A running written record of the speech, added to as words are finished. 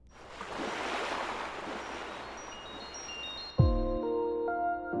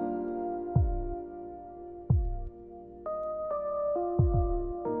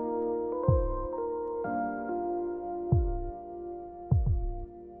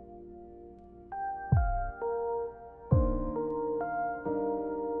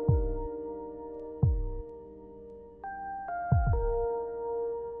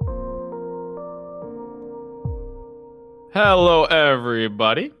Hello,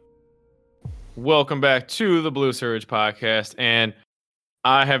 everybody. Welcome back to the Blue Surge podcast. And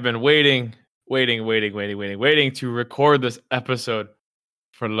I have been waiting to record this episode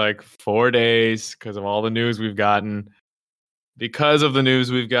for like 4 days because of all the news we've gotten. Because of the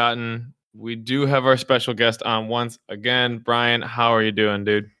news we've gotten, we do have our special guest on once again. Brian, how are you doing,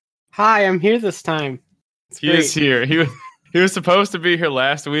 dude? Hi, I'm here this time. He is here. He was supposed to be here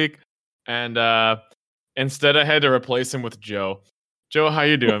last week, and instead I had to replace him with Joe. Joe, how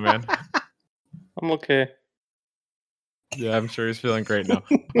you doing, man? I'm okay. Yeah, I'm sure he's feeling great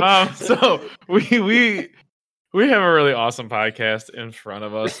now. So we have a really awesome podcast in front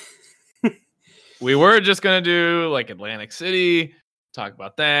of us. We were just gonna do like Atlantic City, talk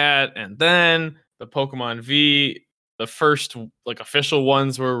about that, and then the Pokemon V, the first like official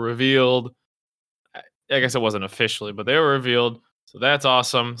ones were revealed. I guess it wasn't officially, but they were revealed. So that's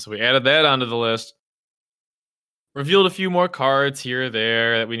awesome. So we added that onto the list. Revealed a few more cards here or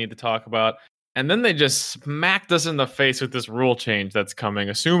there that we need to talk about. And then they just smacked us in the face with this rule change that's coming,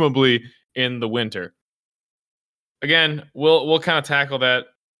 assumably in the winter. Again, we'll kind of tackle that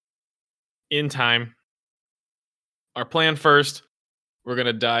in time. Our plan first, we're going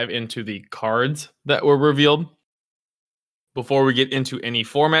to dive into the cards that were revealed. Before we get into any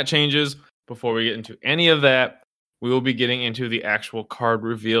format changes, before we get into any of that, we will be getting into the actual card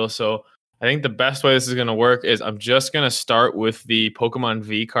reveal. So I think the best way this is going to work is I'm just going to start with the Pokemon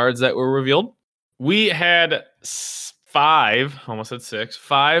V cards that were revealed. We had five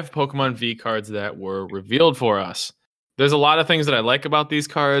Pokemon V cards that were revealed for us. There's a lot of things that I like about these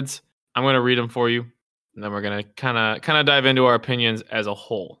cards. I'm going to read them for you, and then we're going to kind of dive into our opinions as a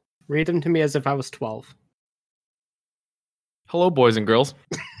whole. Read them to me as if I was 12. Hello, boys and girls.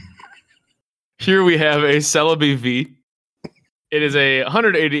 Here we have a Celebi V. It is a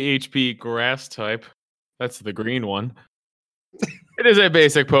 180 HP grass type. That's the green one. It is a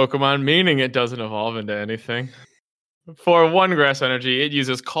basic Pokemon, meaning it doesn't evolve into anything. For 1 grass energy, it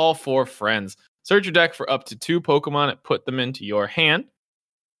uses Call for Friends. Search your deck for up to 2 Pokemon and put them into your hand.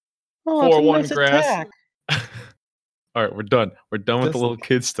 For 1 grass. All right, we're done. We're done with the little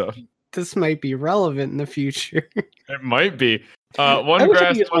kid stuff. This might be relevant in the future. It might be. I one wish I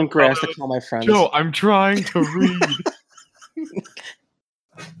grass. could use 1 grass to call my friends. Joe, I'm trying to read.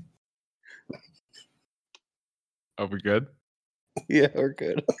 Are we good? Yeah, we're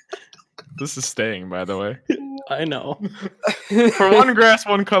good. This is staying, by the way. I know. For 1 grass,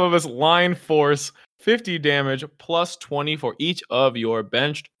 1 colorless, line force, 50 damage, plus 20 for each of your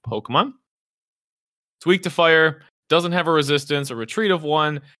benched Pokemon. It's weak to fire, doesn't have a resistance, a retreat of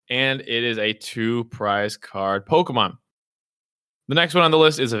 1, and it is a 2 prize card Pokemon. The next one on the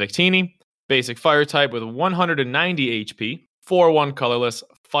list is a Victini, basic fire type with 190 HP, 4/1 colorless,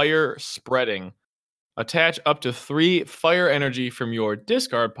 fire spreading. Attach up to 3 fire energy from your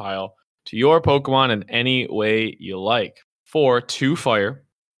discard pile to your Pokemon in any way you like. For 2 fire,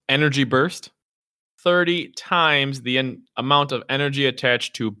 energy burst, 30 times the amount of energy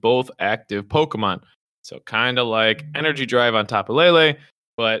attached to both active Pokemon. So kind of like energy drive on top of Lillie,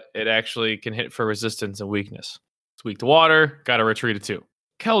 but it actually can hit for resistance and weakness. It's weak to water, got a retreat of 2.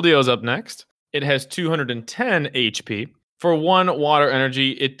 Keldeo's up next. It has 210 HP. For 1 water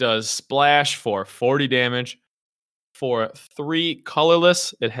energy, it does Splash for 40 damage. For 3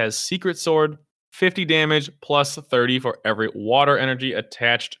 colorless, it has Secret Sword, 50 damage, plus 30 for every water energy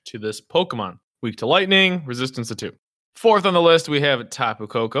attached to this Pokemon. Weak to lightning, resistance to 2. Fourth on the list, we have Tapu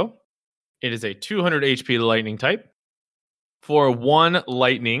Koko. It is a 200 HP lightning type. For 1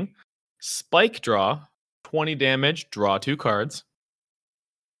 lightning, Spike Draw, 20 damage, draw 2 cards.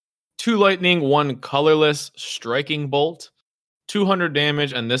 2 lightning, 1 colorless, striking bolt, 200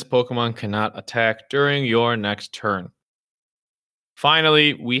 damage, and this Pokemon cannot attack during your next turn.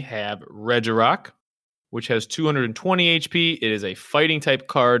 Finally, we have Regirock, which has 220 HP. It is a fighting type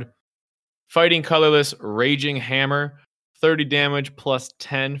card. Fighting colorless, Raging Hammer, 30 damage plus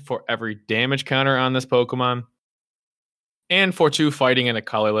 10 for every damage counter on this Pokemon. And for 2 fighting and a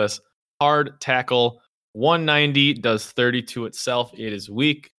colorless, Hard Tackle, 190, does 30 to itself. It is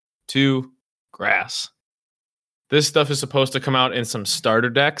weak to grass. This stuff is supposed to come out in some starter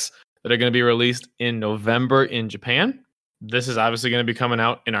decks that are going to be released in November in Japan. This is obviously going to be coming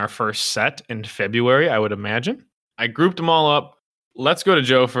out in our first set in February, I would imagine. I grouped them all up. Let's go to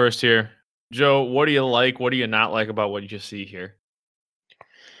Joe first here. Joe, what do you like? What do you not like about what you just see here?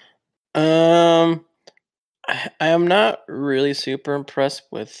 I am not really super impressed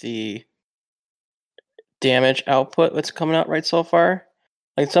with the damage output that's coming out right so far.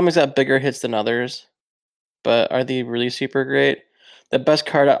 Like, something's got bigger hits than others, but are they really super great? The best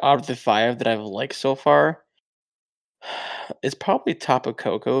card out of the 5 that I've liked so far It's probably Tapu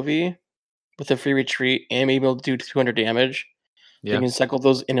Koko V with a free retreat and maybe able to do 200 damage. So you Yeah. can cycle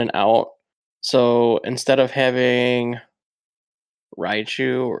those in and out. So instead of having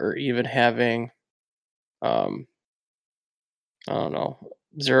Raichu or even having, um, I don't know,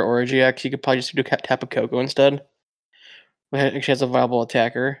 Zero Origx, you could probably just do Tapu Koko instead. It actually has a viable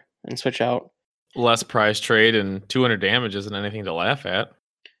attacker and switch out. Less price trade and 200 damage isn't anything to laugh at.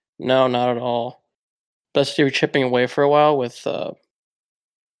 No, not at all. Especially if you're chipping away for a while with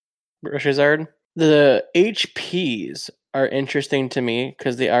Charizard. The HPs are interesting to me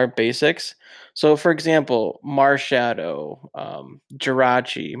because they are basics. So, for example, Marshadow,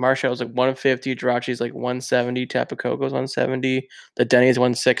 Jirachi. Marshadow is like 150, Jirachi is like 170, Tapu Koko is 170, the Denny is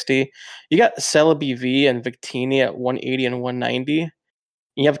 160. You got Celebi V and Victini at 180 and 190.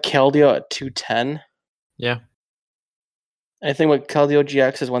 You have Keldeo at 210. Yeah. I think what Keldeo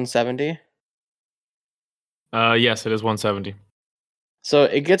GX is 170. Yes, it is 170. So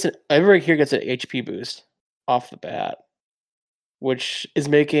it gets everybody here gets an HP boost off the bat, which is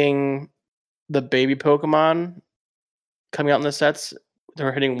making the baby Pokemon coming out in the sets,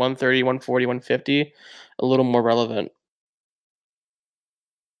 they're hitting 130, 140, 150, a little more relevant.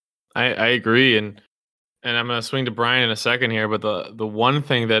 I agree, and I'm gonna swing to Brian in a second here, but the one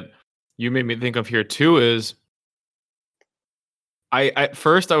thing that you made me think of here too is I at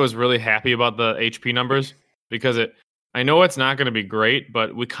first I was really happy about the HP numbers because I know it's not gonna be great,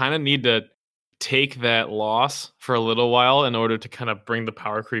 but we kind of need to take that loss for a little while in order to kind of bring the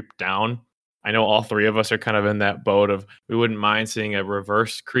power creep down. I know all three of us are kind of in that boat of we wouldn't mind seeing a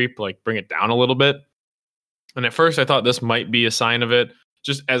reverse creep, like bring it down a little bit. And at first I thought this might be a sign of it,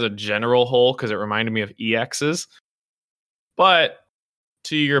 just as a general whole, because it reminded me of EXs. But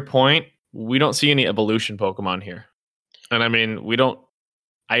to your point, we don't see any evolution Pokemon here. And I mean, we don't,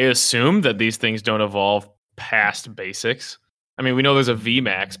 I assume that these things don't evolve past basics. I mean, we know there's a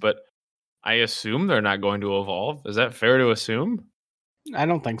VMAX, but I assume they're not going to evolve. Is that fair to assume? I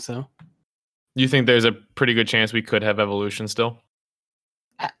don't think so. You think there's a pretty good chance we could have evolution still?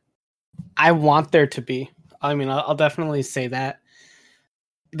 I want there to be. I mean, I'll definitely say that.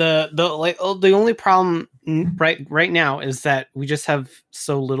 The only problem right now is that we just have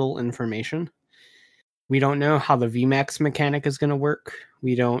so little information. We don't know how the VMAX mechanic is going to work.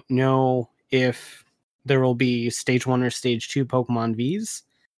 We don't know if there will be stage 1 or stage 2 Pokemon Vs.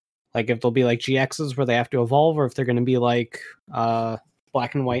 Like if they'll be like GXs where they have to evolve, or if they're going to be like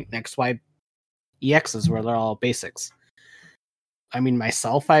Black and White and XY EXs where they're all basics. I mean,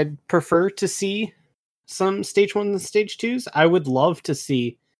 myself, I'd prefer to see some stage 1 and stage 2s. I would love to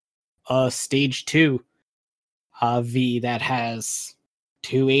see a stage 2 V that has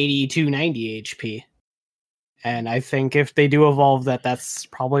 280, 290 HP. And I think if they do evolve that, that's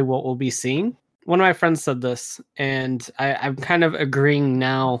probably what we'll be seeing. One of my friends said this, and I'm kind of agreeing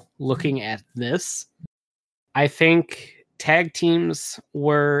now looking at this. I think tag teams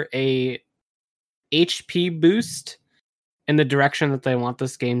were a HP boost in the direction that they want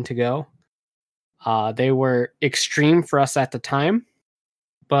this game to go. They were extreme for us at the time,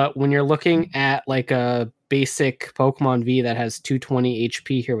 but when you're looking at like a basic Pokemon V that has 220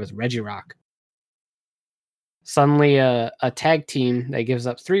 HP here with Regirock, suddenly a tag team that gives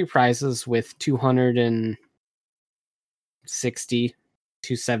up 3 prizes with 260,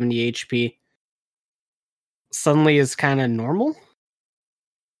 270 HP suddenly is kind of normal.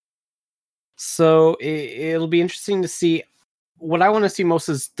 So it'll be interesting to see. What I want to see most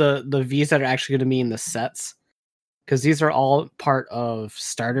is the Vs that are actually going to be in the sets, because these are all part of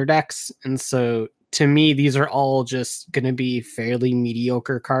starter decks, and so to me these are all just going to be fairly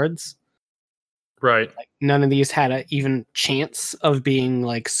mediocre cards. Right. Like, none of these had an even chance of being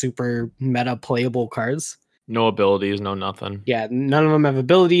like super meta playable cards. No abilities, no nothing. Yeah, none of them have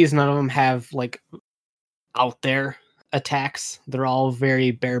abilities. None of them have like out there attacks. They're all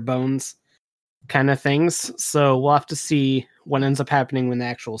very bare bones kind of things. So we'll have to see what ends up happening when the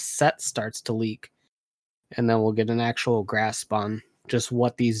actual set starts to leak. And then we'll get an actual grasp on just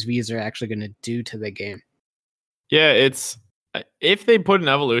what these Vs are actually going to do to the game. Yeah, it's if they put an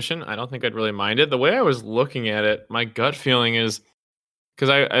evolution, I don't think I'd really mind it. The way I was looking at it, my gut feeling is because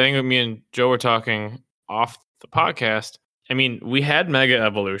I think me and Joe were talking off the podcast. I mean, we had Mega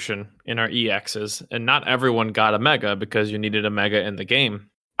Evolution in our EXs, and not everyone got a Mega because you needed a Mega in the game.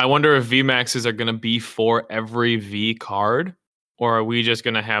 I wonder if VMAXs are going to be for every V card, or are we just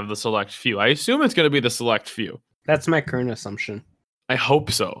going to have the select few? I assume it's going to be the select few. That's my current assumption. I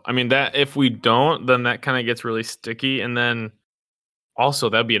hope so. I mean, that if we don't, then that kind of gets really sticky, and then also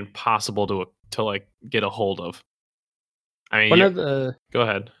that'd be impossible to like get a hold of. I mean, Go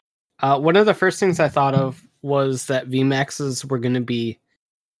ahead. one One of the first things I thought of was that VMAXs were going to be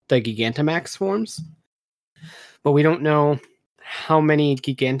the Gigantamax forms, but we don't know how many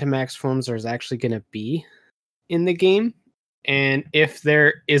Gigantamax forms there's actually going to be in the game. And if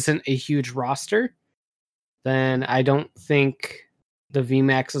there isn't a huge roster, then I don't think the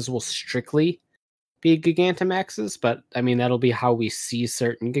VMAXs will strictly be Gigantamaxes, but I mean, that'll be how we see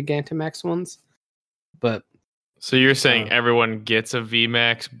certain Gigantamax ones. But So you're saying everyone gets a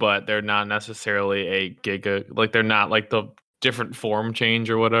VMAX, but they're not necessarily a Giga, like they're not like the different form change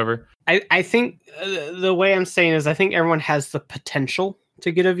or whatever? I think the way I'm saying is I think everyone has the potential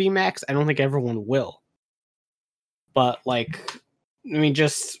to get a VMAX. I don't think everyone will. But like, I mean,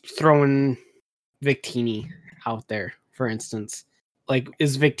 just throwing Victini out there, for instance. Like,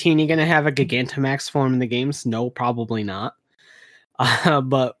 is Victini going to have a Gigantamax form in the games? No, probably not.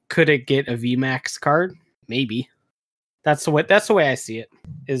 But could it get a VMAX card? Maybe. That's the way I see it.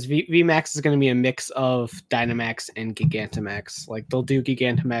 Is VMAX is going to be a mix of Dynamax and Gigantamax. Like, they'll do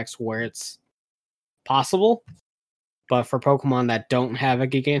Gigantamax where it's possible, but for Pokemon that don't have a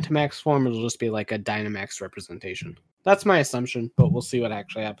Gigantamax form, it'll just be like a Dynamax representation. That's my assumption, but we'll see what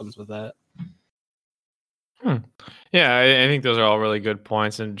actually happens with that. Yeah, I think those are all really good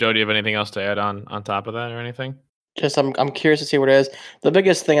points. And Joe, do you have anything else to add on top of that or anything? Just I'm curious to see what it is. The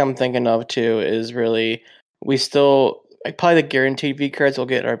biggest thing I'm thinking of too is really we still like probably the guaranteed V cards we'll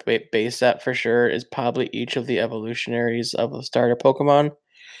get our base set for sure is probably each of the evolutionaries of the starter Pokemon.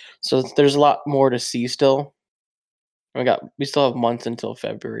 So there's a lot more to see still. We still have months until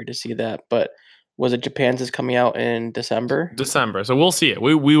February to see that, but was it Japan's is coming out in December? December. So we'll see it.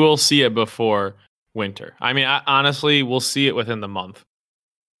 We will see it before winter. I mean, honestly, we'll see it within the month.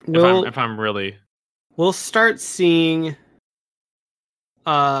 If I'm really, we'll start seeing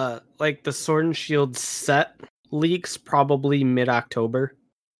like the Sword and Shield set leaks probably mid-October.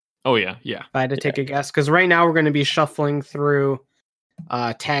 Oh yeah. If I had to take a guess, because right now we're going to be shuffling through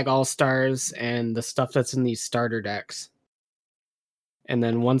Tag All-Stars and the stuff that's in these starter decks. And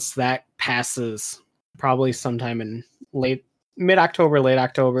then once that passes, probably sometime in mid-October, late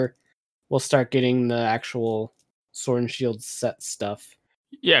October, we'll start getting the actual Sword and Shield set stuff.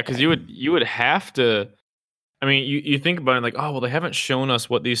 Yeah, because you would have to. I mean, you think about it like, oh well, they haven't shown us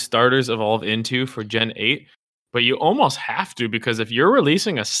what these starters evolve into for Gen 8, but you almost have to, because if you're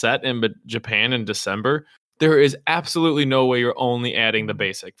releasing a set in Japan in December, there is absolutely no way you're only adding the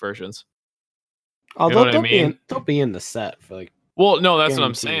basic versions. Although they'll be in the set for like. Well, no, that's what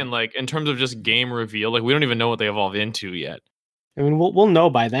I'm saying. Like in terms of just game reveal, like we don't even know what they evolve into yet. I mean, we'll know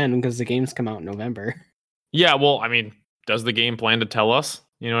by then because the games come out in November. Yeah, well, I mean, does the game plan to tell us?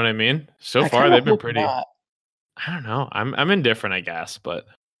 You know what I mean? So far, they've been pretty. I don't know. I'm indifferent, I guess, but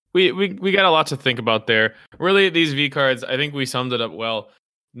we got a lot to think about there. Really, these V cards, I think we summed it up well.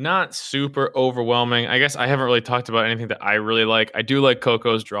 Not super overwhelming. I guess I haven't really talked about anything that I really like. I do like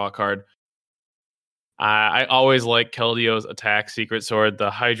Coco's draw card. I always like Keldio's attack secret sword, the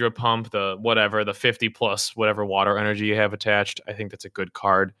Hydro Pump, the whatever, the 50 plus whatever water energy you have attached. I think that's a good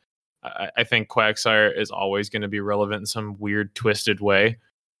card. I think Quagsire is always going to be relevant in some weird, twisted way.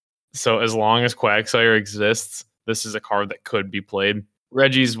 So as long as Quagsire exists, this is a card that could be played.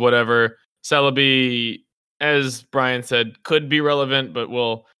 Reggie's whatever. Celebi, as Brian said, could be relevant, but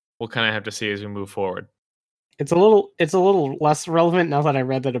we'll kind of have to see as we move forward. It's a little less relevant now that I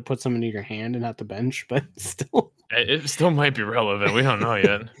read that it puts them into your hand and not the bench, but still. It still might be relevant. We don't know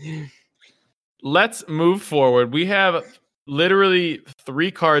yet. Let's move forward. We have literally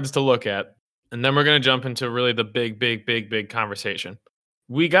 3 cards to look at, and then we're going to jump into really the big conversation.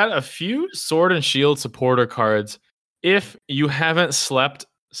 We got a few Sword and Shield supporter cards. If you haven't slept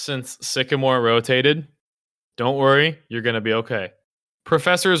since Sycamore rotated, don't worry, you're going to be okay.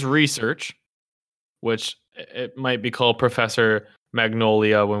 Professor's Research, which it might be called Professor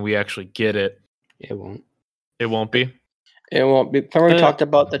Magnolia when we actually get it. It won't. It won't be? It won't be. Remember we talked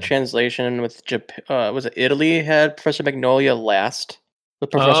about the translation with Japan. Was it Italy had Professor Magnolia last with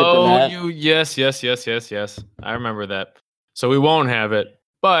Professor Burnett? Yes. I remember that. So we won't have it,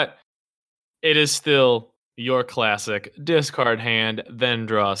 but it is still your classic discard hand, then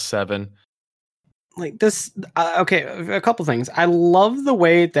draw 7. Like this, okay, a couple things. I love the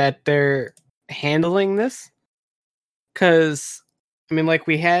way that they're handling this, because I mean, like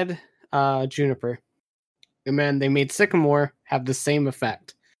we had Juniper, and then they made Sycamore have the same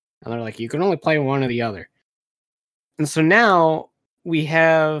effect, and they're like, you can only play one or the other. And so now we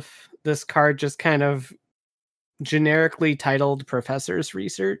have this card just kind of generically titled Professor's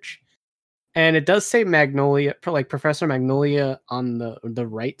Research, and it does say Magnolia, like Professor Magnolia on the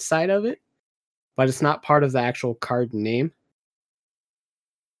right side of it, but it's not part of the actual card name.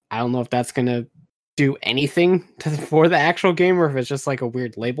 I don't know if that's gonna do anything for the actual game, or if it's just like a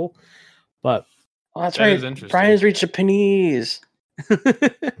weird label. But Oh, that's That right. is interesting. Brian's reached Japanese. I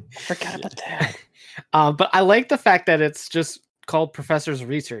forgot about that. but I like the fact that it's just called Professor's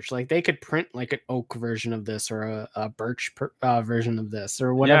Research. Like they could print like an oak version of this or a birch version of this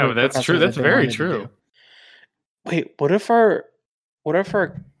or whatever. Yeah, that's true. professor That's that they very wanted to true. do. Wait, what if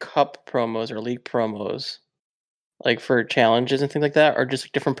our cup promos or league promos, like for challenges and things like that, are just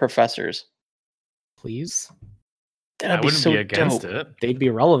like different professors? Please, That'd I be wouldn't so be against dope. it. they'd be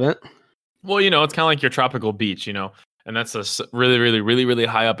relevant. Well, it's kind of like your tropical beach, and that's a really, really, really, really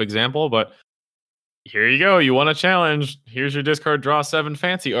high up example. But here you go. You want a challenge? Here's your discard. Draw 7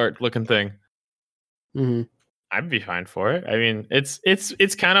 fancy art looking thing. Mm-hmm. I'd be fine for it. I mean, it's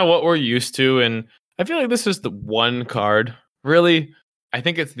kind of what we're used to, and I feel like this is the one card. Really, I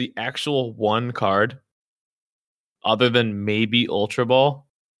think it's the actual one card, other than maybe Ultra Ball,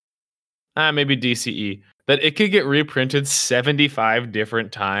 maybe DCE, that it could get reprinted 75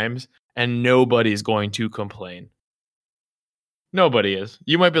 different times, and nobody's going to complain. Nobody is.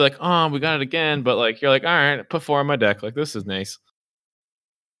 You might be like, "Oh, we got it again," but like you're like, "All right, put 4 on my deck. Like this is nice."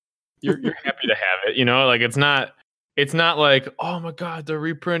 You're happy to have it, like it's not like, "Oh my god, they're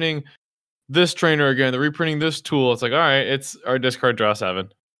reprinting this trainer again. They're reprinting this tool." It's like, "All right, it's our discard draw 7.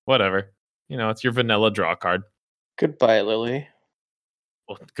 Whatever." It's your vanilla draw card. Goodbye, Lillie.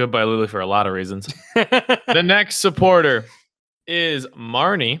 Well, goodbye Lillie for a lot of reasons. The next supporter is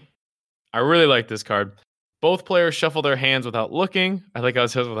Marnie. I really like this card. Both players shuffle their hands without looking. I like how it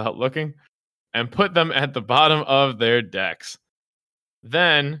says without looking, and put them at the bottom of their decks.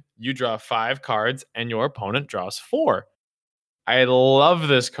 Then you draw 5 cards and your opponent draws 4. I love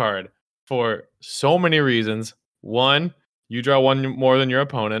this card for so many reasons. 1, you draw 1 more than your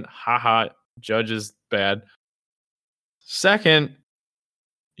opponent. Haha, judge is bad. Second,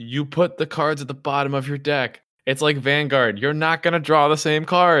 you put the cards at the bottom of your deck. It's like Vanguard. You're not going to draw the same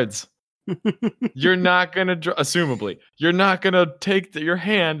cards. You're not going to draw, assumably, you're not going to take your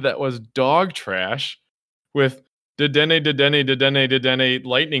hand that was dog trash with Dedenne,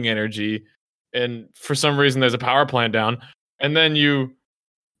 lightning energy, and for some reason there's a power plant down, and then you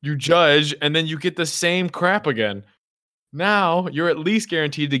judge, and then you get the same crap again. Now you're at least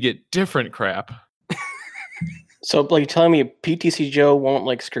guaranteed to get different crap. So, like, telling me PTC Joe won't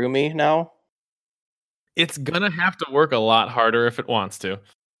like screw me now? It's gonna have to work a lot harder if it wants to.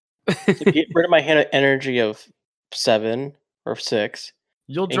 To get rid of my hand energy of 7 or 6.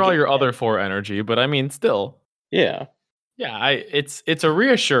 You'll And draw get- your other 4 energy, but I mean, still, Yeah. yeah. It's a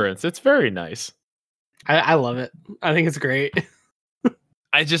reassurance. It's very nice. I love it. I think it's great.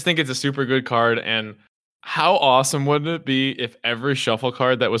 I just think it's a super good card, and how awesome would it be if every shuffle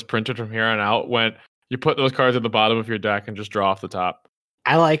card that was printed from here on out went, you put those cards at the bottom of your deck and just draw off the top?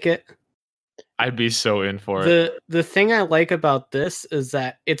 I like it. I'd be so in for it. The thing I like about this is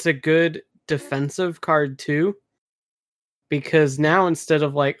that it's a good defensive card too. Because now instead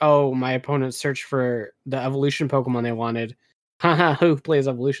of like, oh, my opponent searched for the evolution Pokemon they wanted, haha, who plays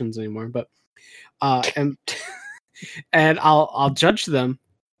evolutions anymore? But and and I'll judge them.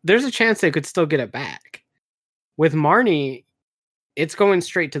 There's a chance they could still get it back. With Marnie, it's going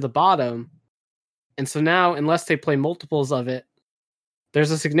straight to the bottom. And so now, unless they play multiples of it,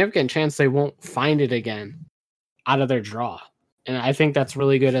 there's a significant chance they won't find it again out of their draw. And I think that's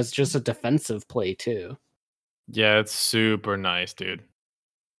really good as just a defensive play too. Yeah, it's super nice, dude.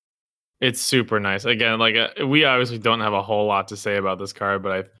 It's super nice. Again, like we obviously don't have a whole lot to say about this card,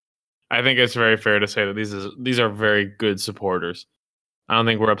 but I think it's very fair to say that these are very good supporters. I don't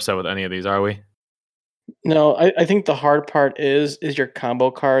think we're upset with any of these, are we? No, I think the hard part is your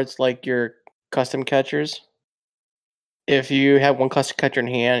combo cards, like your custom catchers. If you have one custom catcher in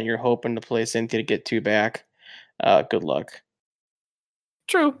hand and you're hoping to play Cynthia to get 2 back, good luck.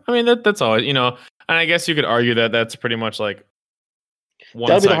 True. I mean, that's all, and I guess you could argue that that's pretty much like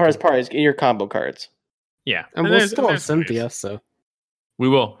That'll be the hardest part is get your combo cards. Yeah. And we'll still have Cynthia, so we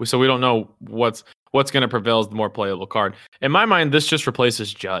will. So we don't know what's going to prevail as the more playable card. In my mind, this just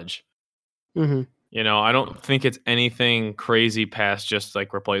replaces Judge. mm-hmm. I don't think it's anything crazy past just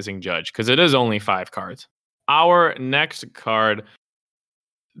like replacing Judge, because it is only 5 cards. Our next card,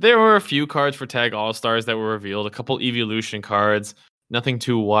 there were a few cards for Tag All-Stars that were revealed, a couple evolution cards, nothing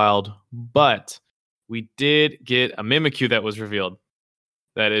too wild, but we did get a Mimikyu that was revealed.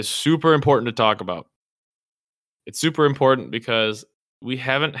 That is super important to talk about. It's super important because we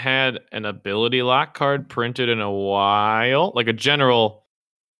haven't had an ability lock card printed in a while, like a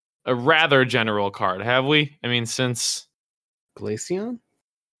rather general card, have we? I mean, since Glaceon?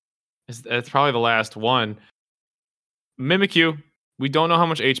 it's probably the last one. Mimikyu, We don't know how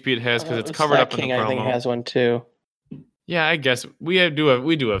much HP it has because it's covered up in the King, promo. I think has one too. Yeah, I guess we do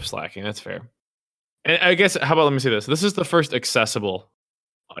have slacking. That's fair. And I guess how about let me say this? This is the first accessible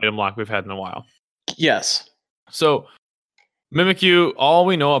item lock we've had in a while. Yes. So Mimikyu, all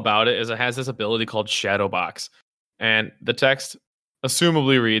we know about it is it has this ability called Shadow Box. And the text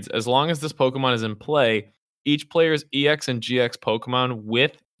assumably reads, as long as this Pokemon is in play, each player's EX and GX Pokemon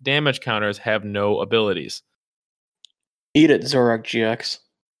with damage counters have no abilities. Eat it, Zorak GX.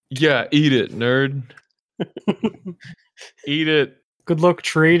 Yeah, eat it, nerd. Eat it. Good luck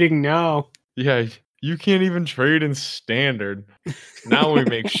trading now. Yeah, you can't even trade in standard. Now we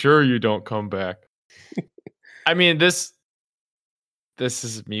make sure you don't come back. I mean, this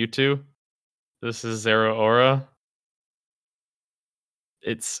is Mewtwo. This is Zeraora.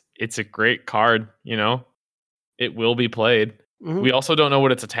 It's a great card, you know. It will be played. Mhm. We also don't know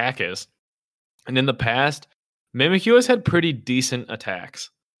what its attack is. And in the past, Mimikyu has had pretty decent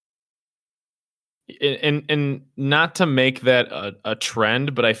attacks. And not to make that a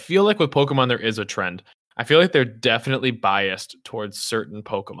trend, but I feel like with Pokemon there is a trend. I feel like they're definitely biased towards certain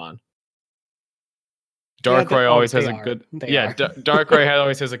Pokemon. Darkrai always has a good Darkrai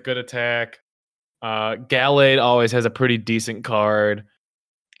always has a good attack. Gallade always has a pretty decent card.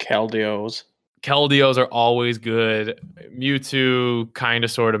 Caldeos are always good. Mewtwo, kind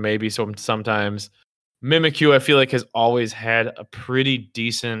of, sort of, maybe sometimes. Mimikyu, I feel like, has always had a pretty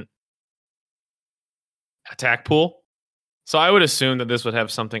decent attack pool. So I would assume that this would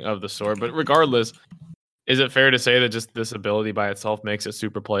have something of the sort. But regardless, is it fair to say that just this ability by itself makes it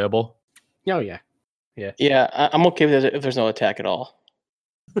super playable? Oh, yeah. Yeah, I'm okay with it if there's no attack at all.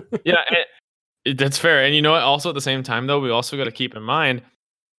 Yeah, that's fair. And you know what? Also, at the same time, though, we also got to keep in mind,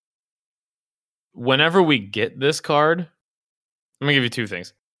 whenever we get this card, I'm going to give you two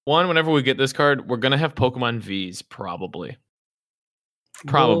things. One, whenever we get this card, we're going to have Pokemon Vs, probably.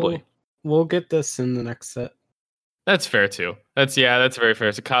 We'll get this in the next set. That's fair, too. That's very fair.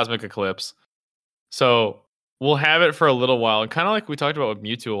 It's a Cosmic Eclipse. So we'll have it for a little while. And kind of like we talked about with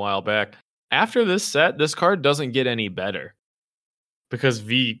Mewtwo a while back, after this set, this card doesn't get any better because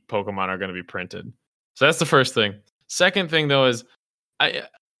V Pokemon are going to be printed. So that's the first thing. Second thing, though, is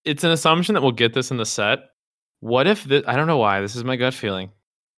it's an assumption that we'll get this in the set. What if this, I don't know why, this is my gut feeling,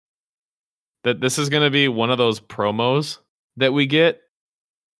 that this is going to be one of those promos that we get,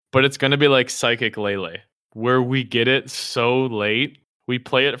 but it's going to be like Psychic Lele, where we get it so late, we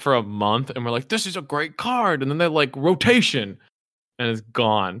play it for a month, and we're like, this is a great card, and then they're like, rotation, and it's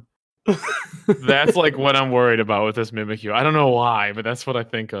gone. That's like what I'm worried about with this Mimikyu. I don't know why, but that's what I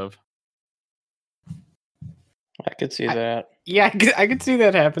think of. I could see that. Yeah, I could see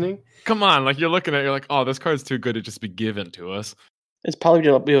that happening. Come on, like you're looking at it, you're like, oh, this card's too good to just be given to us. It's probably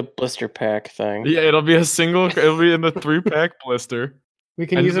going to be a blister pack thing. Yeah, it'll be in the 3-pack blister. We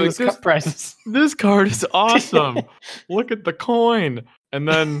can use it as cup prizes. This card is awesome. Look at the coin. And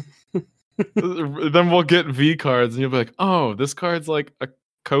then we'll get V cards, and you'll be like, oh, this card's like a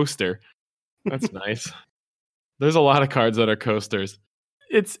coaster. That's nice. There's a lot of cards that are coasters.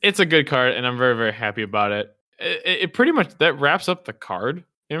 It's a good card, and I'm very, very happy about it. It pretty much, that wraps up the card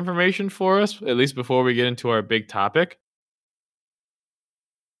information for us, at least before we get into our big topic.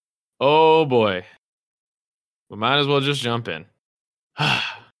 Oh boy. We might as well just jump in.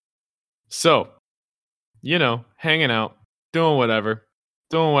 So, hanging out, doing whatever,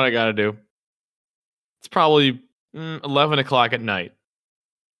 doing what I gotta do. It's probably 11 o'clock at night.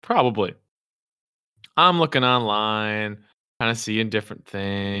 Probably. I'm looking online, kind of seeing different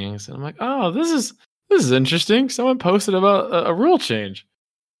things, and I'm like, oh, this is interesting. Someone posted about a rule change.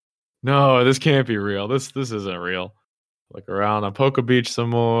 No, this can't be real. This isn't real. Look around on Poke Beach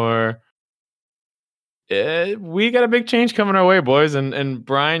some more. We got a big change coming our way, boys. And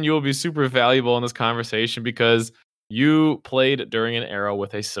Brian, you will be super valuable in this conversation because you played during an era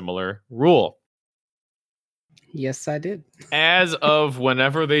with a similar rule. Yes, I did. As of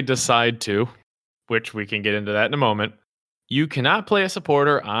whenever they decide to, which we can get into that in a moment, you cannot play a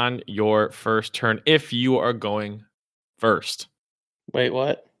supporter on your first turn if you are going first. Wait,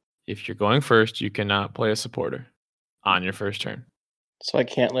 what? If you're going first, you cannot play a supporter on your first turn. So I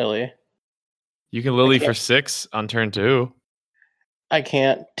can't Lillie. You can Lillie for 6 on turn 2. I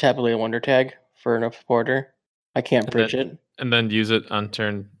can't tap a Wonder Tag for a supporter. I can't bridge it. And then use it on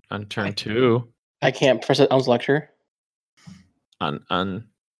turn 2. I can't press it on Lecture. I'm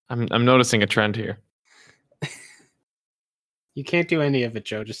noticing a trend here. You can't do any of it,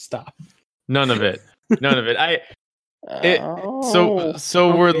 Joe. Just stop. None of it.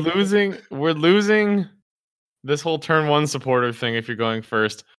 So we're losing this whole turn 1 supporter thing if you're going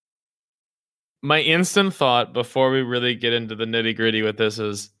first. My instant thought before we really get into the nitty gritty with this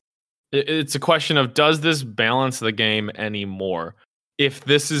is it's a question of, does this balance the game anymore? If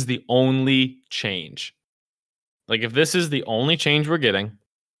this is the only change, like if this is the only change we're getting,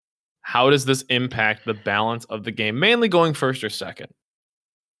 how does this impact the balance of the game, mainly going first or second?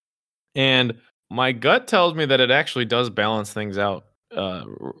 And my gut tells me that it actually does balance things out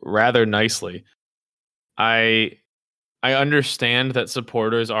rather nicely. I understand that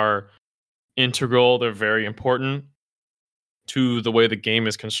supporters are integral, they're very important to the way the game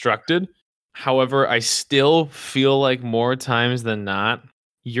is constructed. However, I still feel like more times than not,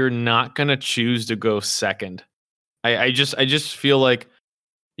 you're not gonna choose to go second. I just feel like,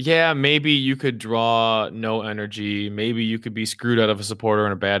 yeah, maybe you could draw no energy, maybe you could be screwed out of a supporter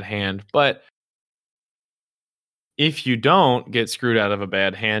in a bad hand, but if you don't get screwed out of a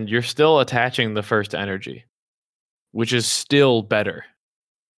bad hand, you're still attaching the first energy, which is still better.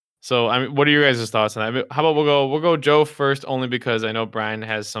 So, I mean, what are your guys' thoughts on that? I mean, how about we'll go Joe first, only because I know Brian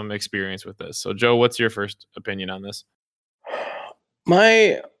has some experience with this. So, Joe, what's your first opinion on this?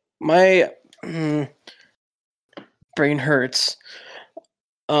 My mm, brain hurts.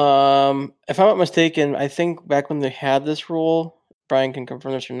 If I'm not mistaken, I think back when they had this rule, Brian can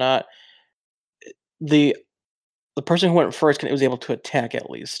confirm this or not. The the person who went first was able to attack at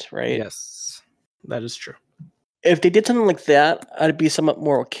least, right? Yes, that is true. If they did something like that, I'd be somewhat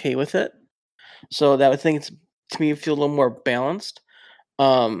more okay with it. So that would think it's, to me, feel a little more balanced.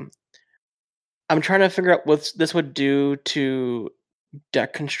 Um, I'm trying to figure out what this would do to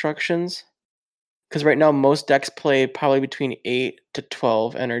deck constructions. Because right now, most decks play probably between 8 to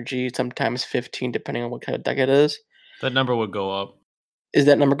 12 energy, sometimes 15, depending on what kind of deck it is. That number would go up. Is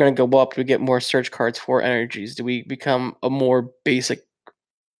that number going to go up? Do we get more search cards for energies? Do we become a more basic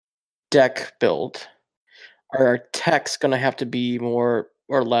deck build? Are our techs going to have to be more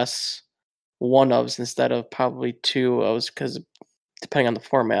or less one-ofs instead of probably two-ofs, because depending on the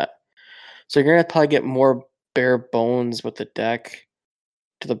format? So you're going to probably get more bare bones with the deck,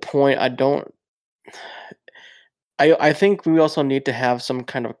 to the point I think we also need to have some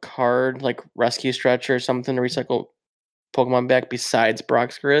kind of card, like Rescue Stretch or something, to recycle Pokemon back besides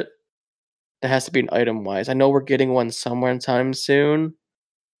Brock's Grit. That has to be an item wise. I know we're getting one somewhere in time soon.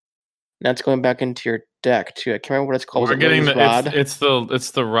 That's going back into your deck too. I can't remember what it's called. We're getting Lily's the Rod?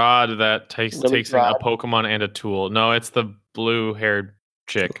 it's the rod that Lily's takes in a Rod. Pokemon and a tool. No, it's the blue haired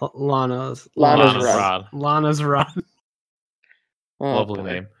chick. Lana's Lana's Rod. rod. Lana's Rod. Oh, Lovely boy.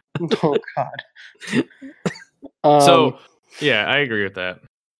 name. Oh god. So yeah, I agree with that.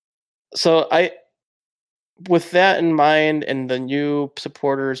 So with that in mind and the new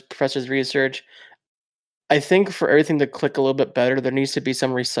supporters, professors' research, I think for everything to click a little bit better, there needs to be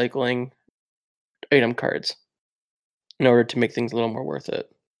some recycling item cards in order to make things a little more worth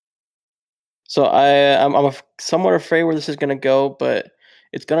it. So I'm somewhat afraid where this is going to go, but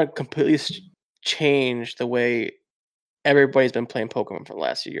it's going to completely change the way everybody's been playing Pokemon for the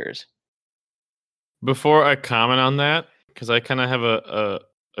last few years. Before I comment on that, because I kind of have a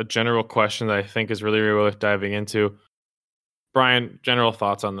general question that I think is really, really worth diving into. Brian, general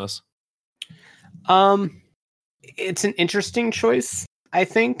thoughts on this? It's an interesting choice, I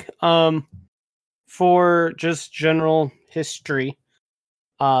think. For just general history,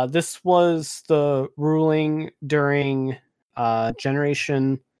 this was the ruling during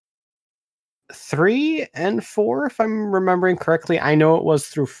Generation 3 and 4, if I'm remembering correctly. I know it was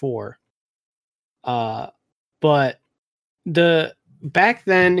through 4. But back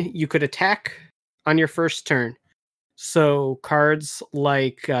then you could attack on your first turn. So cards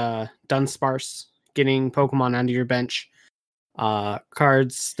like Dunsparce, getting Pokemon onto your bench,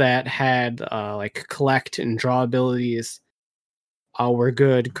 cards that had like collect and draw abilities were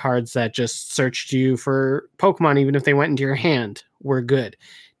good. Cards that just searched you for Pokemon, even if they went into your hand, were good.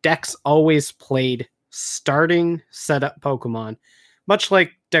 Decks always played starting setup Pokemon, much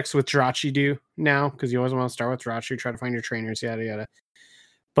like decks with Jirachi do now, because you always want to start with Jirachi, try to find your trainers, yada yada.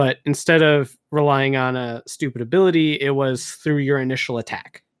 But instead of relying on a stupid ability, it was through your initial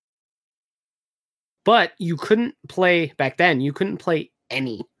attack. But you couldn't play, back then, you couldn't play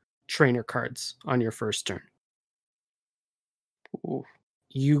any trainer cards on your first turn. Ooh.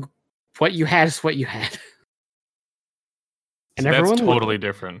 What you had is what you had. And So everyone that's totally lived.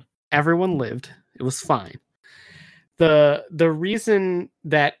 different. Everyone lived. It was fine. The reason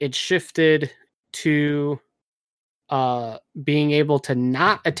that it shifted to being able to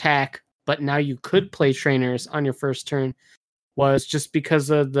not attack, but now you could play trainers on your first turn, was just because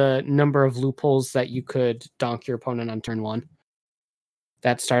of the number of loopholes that you could donk your opponent on turn 1.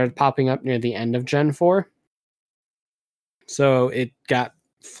 That started popping up near the end of Gen 4. So it got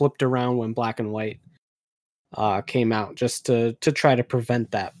flipped around when Black and White came out, just to try to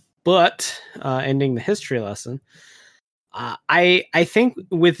prevent that. But ending the history lesson, I think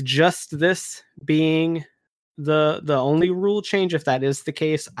with just this being the only rule change, if that is the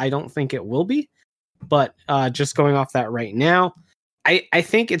case, I don't think it will be. But just going off that right now, I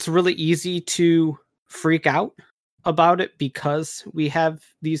think it's really easy to freak out about it because we have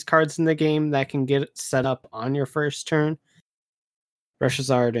these cards in the game that can get set up on your first turn.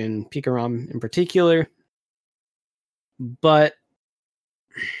 Reshazard and Pikarom in particular. But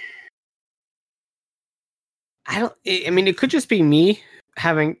I mean, it could just be me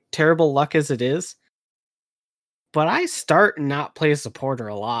having terrible luck as it is. But I start and not play supporter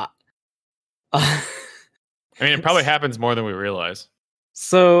a lot. I mean, it probably happens more than we realize.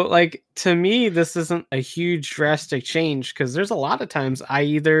 So, like, to me, this isn't a huge drastic change because there's a lot of times I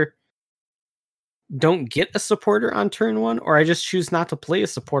either don't get a supporter on turn 1 or I just choose not to play a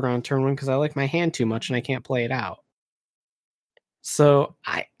supporter on turn 1 because I like my hand too much and I can't play it out. So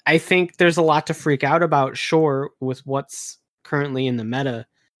I think there's a lot to freak out about, sure, with what's currently in the meta.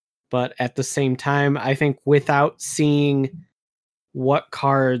 But at the same time, I think without seeing what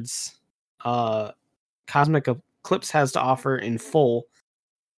cards Cosmic Eclipse has to offer in full,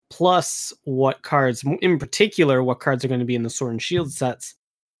 plus what cards, in particular, what cards are going to be in the Sword and Shield sets,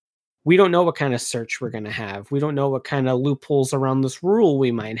 we don't know what kind of search we're going to have. We don't know what kind of loopholes around this rule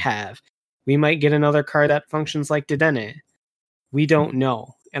we might have. We might get another card that functions like Dedenne. We don't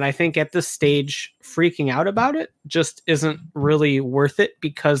know. And I think at this stage, freaking out about it just isn't really worth it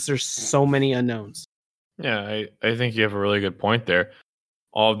because there's so many unknowns. Yeah, I think you have a really good point there.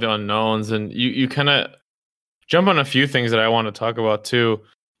 All of the unknowns, and you kind of jump on a few things that I want to talk about too.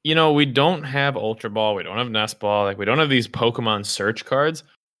 You know, we don't have Ultra Ball, we don't have Nest Ball, like we don't have these Pokemon search cards.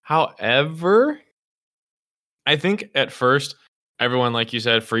 However, I think at first everyone, like you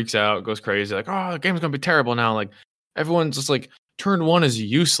said, freaks out, goes crazy, like, oh, the game's gonna be terrible now. Like everyone's just like, turn 1 is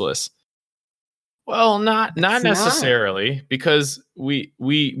useless. Well, not necessarily, because we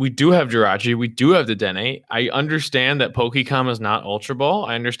do have Jirachi, we do have the Dedenne. I understand that Pokecom is not Ultra Ball.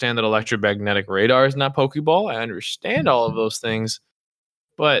 I understand that Electromagnetic Radar is not Pokeball. I understand all of those things,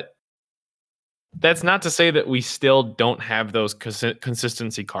 but that's not to say that we still don't have those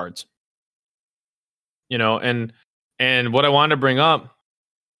consistency cards. You know, and what I wanted to bring up,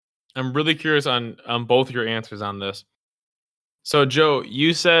 I'm really curious on both your answers on this. So, Joe,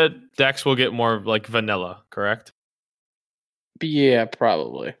 you said decks will get more like vanilla, correct? Yeah,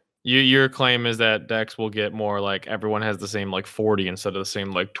 probably. Your claim is that decks will get more like everyone has the same like 40 instead of the same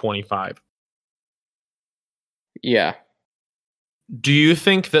like 25. Yeah. Do you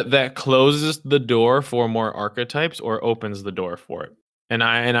think that closes the door for more archetypes or opens the door for it? And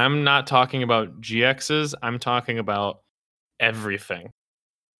I'm not talking about GXs, I'm talking about everything.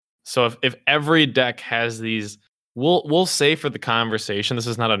 So if every deck has these, we'll say for the conversation, this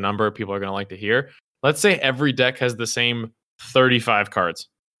is not a number people are going to like to hear. Let's say every deck has the same 35 cards.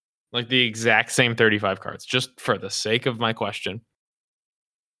 Like the exact same 35 cards, just for the sake of my question.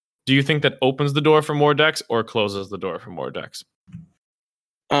 Do you think that opens the door for more decks or closes the door for more decks?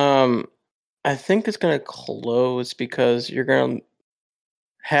 I think it's gonna close because you're gonna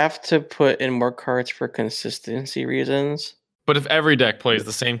have to put in more cards for consistency reasons. But if every deck plays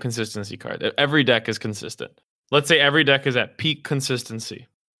the same consistency card, if every deck is consistent, let's say every deck is at peak consistency,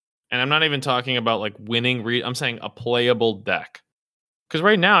 and I'm not even talking about like winning, I'm saying a playable deck. Because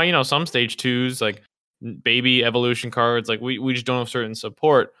right now, you know, some stage 2s, like baby evolution cards, like we just don't have certain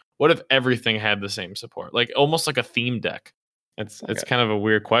support. What if everything had the same support? Like almost like a theme deck. It's kind of a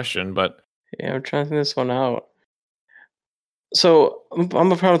weird question, but Yeah, I'm trying to think this one out. So I'm trying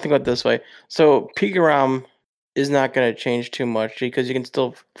to think about it this way. So Pikarom is not going to change too much because you can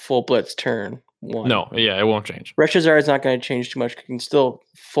still full blitz turn 1. no, yeah, it won't change. Reshazard is not going to change too much. You can still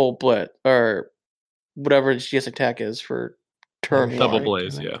full blitz or whatever its GS attack is for turn Double 1.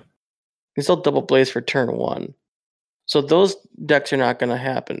 Blaze, yeah. You can still double blaze for turn 1. So those decks are not going to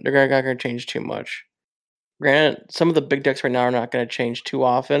happen. They're not going to change too much. Granted, some of the big decks right now are not going to change too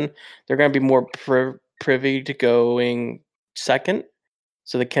often. They're going to be more privy to going second,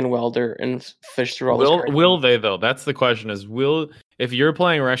 so they can welder and fish through all those cards. Will they though? That's the question. Is if you're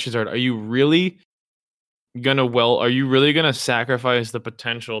playing Reshazard, are you really gonna sacrifice the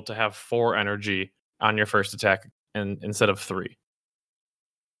potential to have 4 energy on your first attack instead of 3?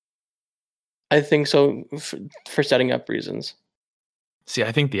 I think so for setting up reasons. See,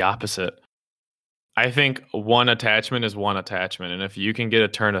 I think the opposite. I think one attachment is one attachment, and if you can get a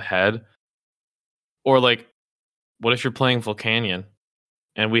turn ahead, or like, what if you're playing Volcanion,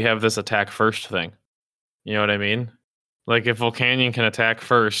 and we have this attack first thing? You know what I mean? Like if Volcanion can attack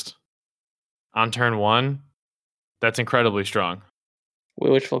first on turn 1, that's incredibly strong.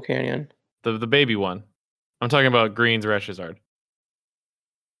 Which Volcanion? The baby one. I'm talking about Green's Reshizard.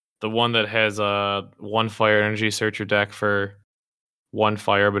 The one that has 1 fire energy, search your deck for 1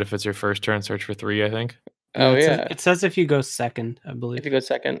 fire, but if it's your first turn, search for 3, I think. Oh, yeah. It says if you go second, I believe. If you go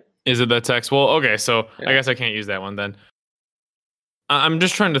second. Is it that text? Well, okay, so Yeah. I guess I can't use that one then. I'm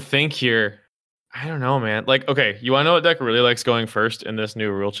just trying to think here. I don't know, man. Like, okay, you want to know what deck really likes going first in this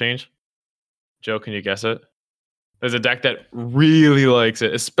new rule change? Joe, can you guess it? There's a deck that really likes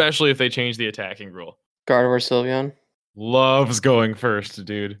it, especially if they change the attacking rule. Gardevoir Sylveon. Loves going first,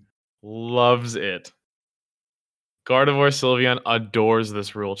 dude. Loves it. Gardevoir Sylveon adores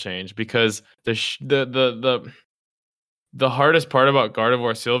this rule change because the hardest part about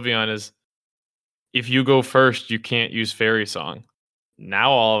Gardevoir Sylveon is if you go first, you can't use Fairy Song.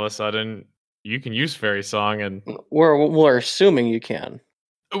 Now all of a sudden you can use Fairy Song, and We're assuming you can.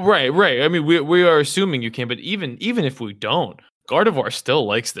 right. I mean, we are assuming you can, but even if we don't, Gardevoir still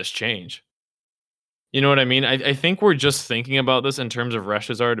likes this change. You know what I mean? I think we're just thinking about this in terms of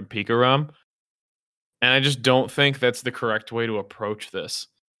Reshizard and Pikarom, and I just don't think that's the correct way to approach this.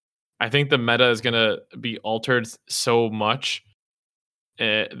 I think the meta is going to be altered so much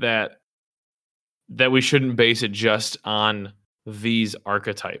that we shouldn't base it just on these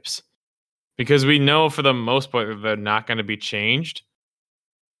archetypes, because we know for the most part that they're not going to be changed.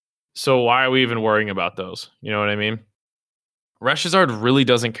 So why are we even worrying about those? You know what I mean? Reshizard really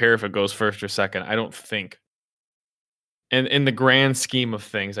doesn't care if it goes first or second, I don't think. And in the grand scheme of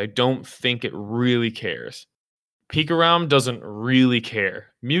things, I don't think it really cares. Pikarom doesn't really care.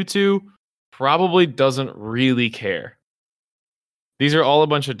 Mewtwo probably doesn't really care. These are all a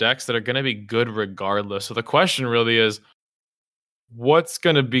bunch of decks that are going to be good regardless. So the question really is, what's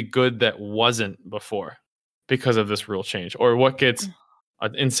going to be good that wasn't before because of this rule change? Or what gets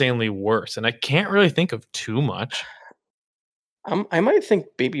insanely worse? And I can't really think of too much. I might think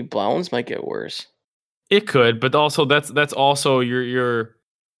Baby Blounds might get worse. It could, but also that's also you're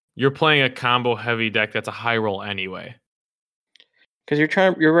playing a combo heavy deck that's a high roll anyway. Because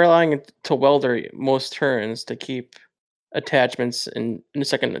you're relying to Welder most turns to keep attachments in the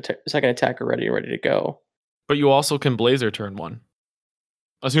second attacker ready to go. But you also can Blazer turn 1.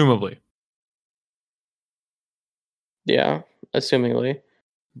 Assumably. Yeah, assumingly.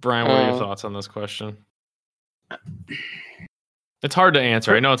 Brian, what are your thoughts on this question? It's hard to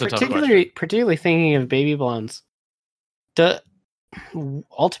answer. I know it's a tough question. Particularly thinking of Baby Blondes.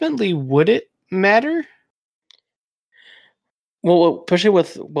 Ultimately, would it matter? Well, especially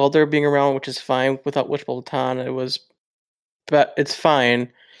with Welder being around, which is fine. Without Wishbolt Baton, but it's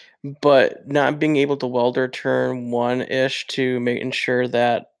fine. But not being able to Welder turn 1-ish to ensure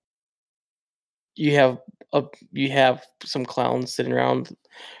that you have some clowns sitting around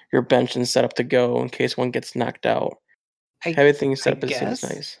your bench and set up to go in case one gets knocked out. Having things set up seems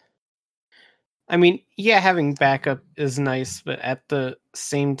nice. I mean, yeah, having backup is nice, but at the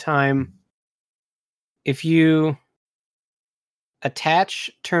same time, if you attach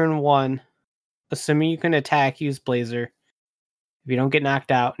turn 1, assuming you can attack, use Blazer. If you don't get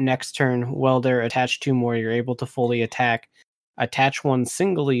knocked out, next turn, Welder, attach 2 more, you're able to fully attack. Attach 1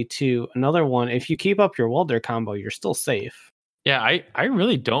 singly to another one. If you keep up your Welder combo, you're still safe. Yeah, I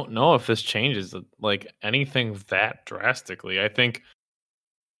really don't know if this changes like anything that drastically. I think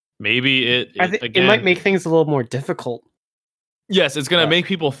maybe it might make things a little more difficult. Yes, it's going to make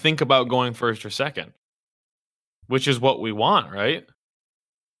people think about going first or second, which is what we want, right?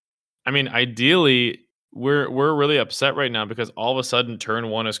 I mean, ideally, we're really upset right now because all of a sudden turn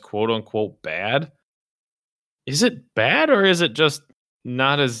 1 is quote unquote bad. Is it bad, or is it just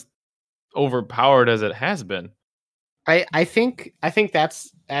not as overpowered as it has been? I think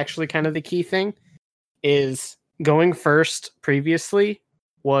that's actually kind of the key thing, is going first previously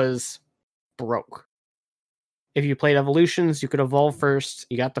was broke. If you played evolutions, you could evolve first.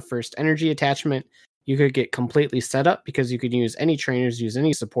 You got the first energy attachment. You could get completely set up because you could use any trainers, use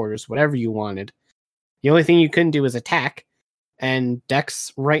any supporters, whatever you wanted. The only thing you couldn't do is attack. And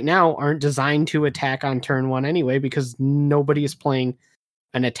decks right now aren't designed to attack on turn 1 anyway, because nobody is playing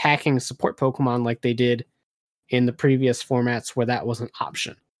an attacking support Pokemon like they did in the previous formats where that was an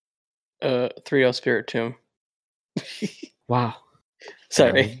option. 3-0 Spiritomb. Wow.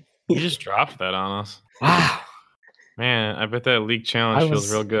 Sorry. You just dropped that on us. Wow. Man, I bet that League Challenge feels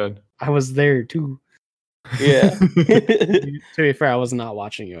real good. I was there too. Yeah. To be fair, I was not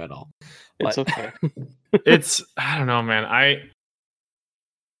watching you at all. It's okay. I don't know, man.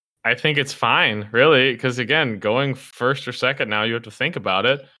 I think it's fine, really, because again, going first or second now, you have to think about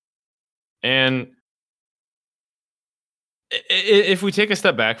it. And If we take a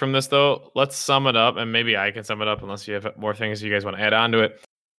step back from this, though, let's sum it up, and maybe I can sum it up unless you have more things you guys want to add on to it.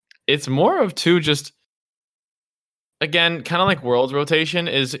 It's more of just, again, kind of like world rotation,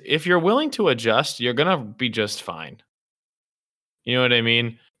 is if you're willing to adjust, you're going to be just fine. You know what I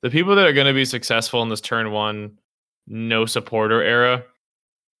mean? The people that are going to be successful in this turn one, no supporter era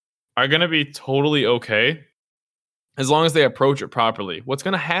are going to be totally okay as long as they approach it properly. What's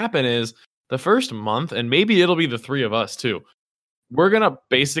going to happen is the first month, and maybe it'll be the three of us too, we're going to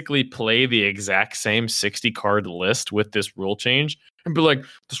basically play the exact same 60 card list with this rule change and be like,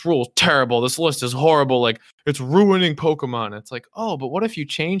 this rule is terrible. This list is horrible. Like, it's ruining Pokemon. It's like, oh, but what if you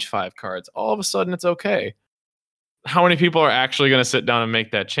change 5 cards? All of a sudden, it's okay. How many people are actually going to sit down and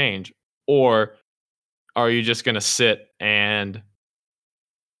make that change? Or are you just going to sit and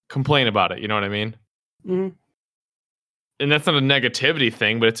complain about it? You know what I mean? Mm-hmm. And that's not a negativity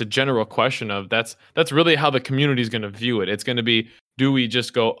thing, but it's a general question of that's really how the community is going to view it. It's going to be, do we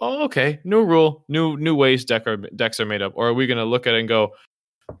just go, oh, okay, new rule, new ways decks are made up, or are we going to look at it and go,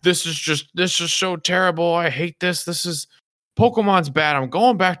 this is so terrible. I hate this. This is Pokemon's bad. I'm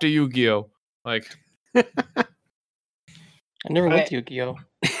going back to Yu-Gi-Oh. Like, I never went to Yu-Gi-Oh.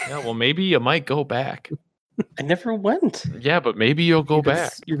 Yeah, well, maybe you might go back. I never went. Yeah, but maybe you'll go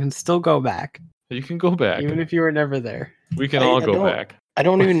back. You can still go back. You can go back. Even if you were never there. We can all go back. I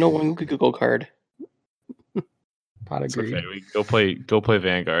don't even know one Yu-Gi-Oh card. Pot agree. Okay, we go play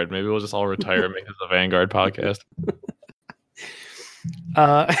Vanguard. Maybe we'll just all retire and make this a Vanguard podcast.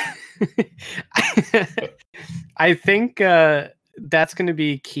 I think that's going to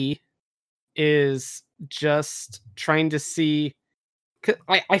be key, is just trying to see.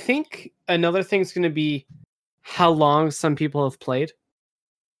 I think another thing's going to be how long some people have played.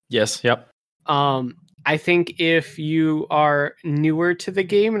 Yes. Yep. I think if you are newer to the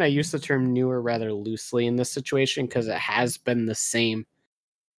game, and I use the term newer rather loosely in this situation because it has been the same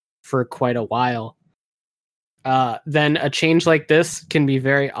for quite a while, then a change like this can be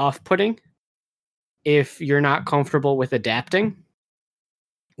very off-putting if you're not comfortable with adapting.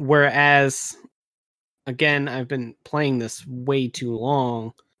 Whereas, again, I've been playing this way too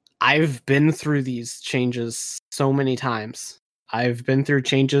long. I've been through these changes so many times. I've been through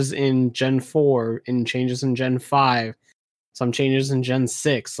changes in Gen 4, in changes in Gen 5, some changes in Gen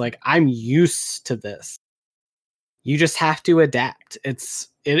 6. Like, I'm used to this. You just have to adapt. It's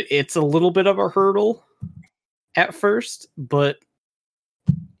a little bit of a hurdle at first, but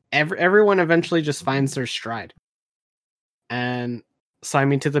everyone eventually just finds their stride. And so, I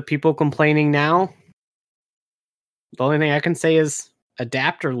mean, to the people complaining now, the only thing I can say is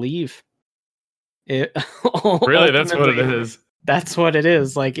adapt or leave. Really, that's what it is. That's what it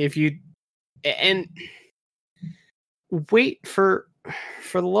is. Like, if you and wait for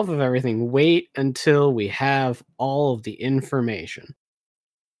the love of everything, wait until we have all of the information.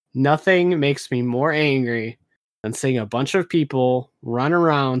 Nothing makes me more angry than seeing a bunch of people run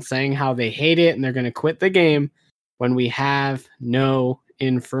around saying how they hate it and they're going to quit the game when we have no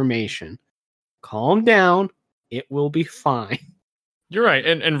information. Calm down. It will be fine. You're right.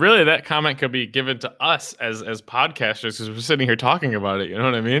 And really that comment could be given to us as podcasters because we're sitting here talking about it. You know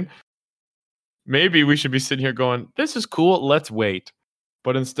what I mean? Maybe we should be sitting here going, this is cool. Let's wait.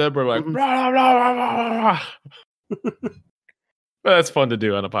 But instead we're like, blah, blah, blah, blah, blah. But that's fun to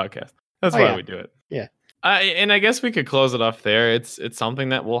do on a podcast. That's why we do it. Yeah. And I guess we could close it off there. It's something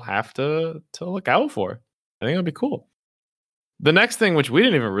that we'll have to look out for. I think it'll be cool. The next thing, which we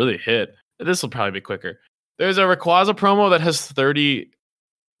didn't even really hit, this will probably be quicker. There's a Rayquaza promo that has 30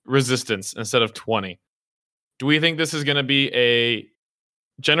 resistance instead of 20. Do we think this is going to be a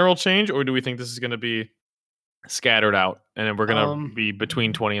general change, or do we think this is going to be scattered out and then we're going to be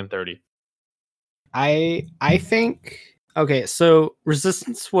between 20 and 30? I think, okay, so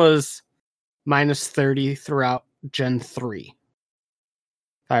resistance was minus 30 throughout Gen 3,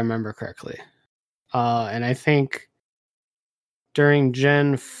 if I remember correctly. And I think during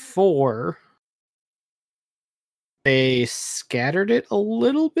Gen 4, they scattered it a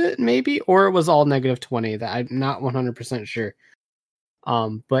little bit, maybe, or it was all negative 20. That I'm not 100% sure.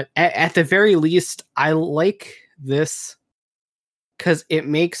 But at the very least, I like this because it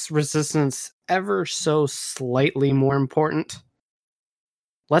makes resistance ever so slightly more important.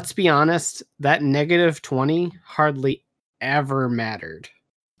 Let's be honest, that negative 20 hardly ever mattered.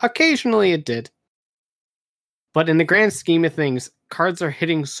 Occasionally it did. But in the grand scheme of things, cards are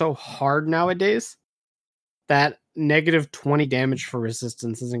hitting so hard nowadays that negative 20 damage for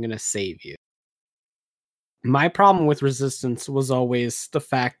resistance isn't going to save you. My problem with resistance was always the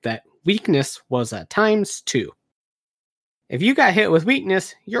fact that weakness was at times 2. If you got hit with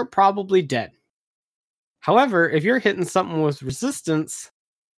weakness, you're probably dead. However, if you're hitting something with resistance,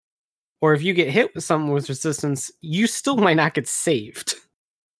 or if you get hit with something with resistance, you still might not get saved.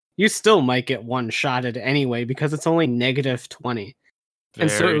 You still might get one-shotted anyway because it's only negative 20. And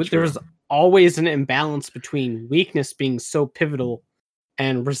so there was always an imbalance between weakness being so pivotal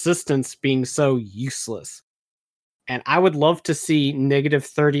and resistance being so useless. And I would love to see negative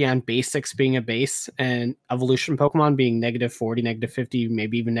 30 on basics being a base and evolution Pokemon being negative 40, negative 50,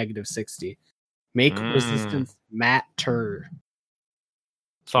 maybe even negative 60. Make resistance matter.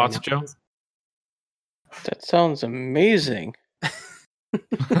 Thoughts, Joe? That sounds amazing.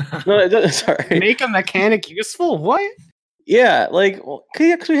 No, sorry. Make a mechanic useful? What? Yeah, like,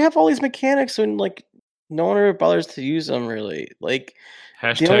 because we have all these mechanics and, like, no one ever bothers to use them, really. Like,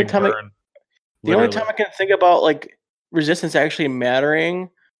 Hashtag burn. The only time I can think about, like, resistance actually mattering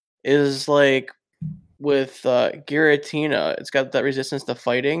is, like, with Giratina. It's got that resistance to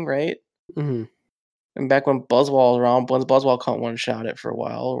fighting, right? Mm-hmm. And back when Buzzwall was around, Buzzwall can't one-shot it for a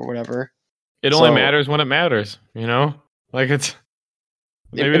while or whatever. It only matters when it matters, you know? Like, it's...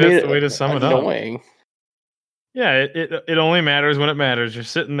 Maybe that's the way to sum it up. Annoying. Yeah, it only matters when it matters. You're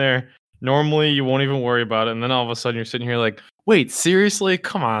sitting there. Normally, you won't even worry about it. And then all of a sudden, you're sitting here like, wait, seriously?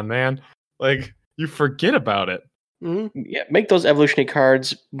 Come on, man. Like, you forget about it. Mm-hmm. Yeah, make those evolutionary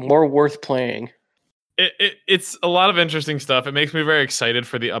cards more worth playing. It's a lot of interesting stuff. It makes me very excited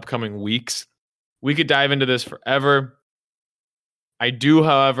for the upcoming weeks. We could dive into this forever. I do,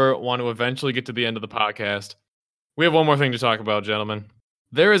 however, want to eventually get to the end of the podcast. We have one more thing to talk about, gentlemen.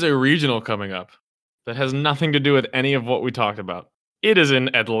 There is a regional coming up that has nothing to do with any of what we talked about. It is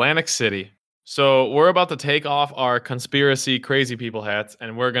in Atlantic City. So we're about to take off our conspiracy crazy people hats,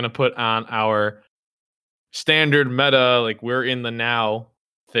 and we're going to put on our standard meta, like we're in the now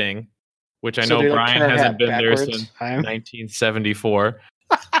thing, which I know Brian hasn't been there since 1974.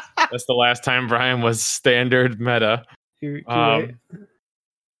 That's the last time Brian was standard meta. You're right.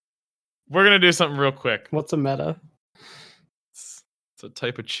 We're going to do something real quick. What's a meta? It's a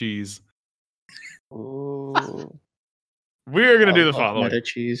type of cheese. Ooh. We are going to do the following. Meta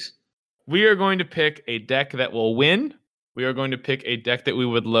cheese. We are going to pick a deck that will win. We are going to pick a deck that we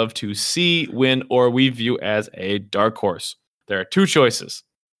would love to see win or we view as a dark horse. There are two choices.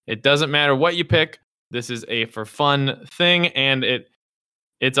 It doesn't matter what you pick. This is a for fun thing, and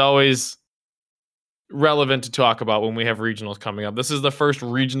it's always relevant to talk about when we have regionals coming up. This is the first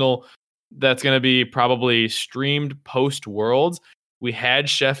regional that's going to be probably streamed post-Worlds. We had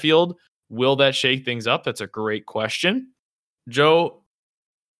Sheffield. Will that shake things up? That's a great question. Joe,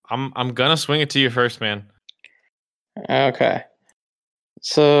 I'm gonna swing it to you first, man. Okay.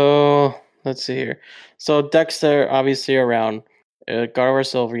 So let's see here. So decks that are obviously around Gardevoir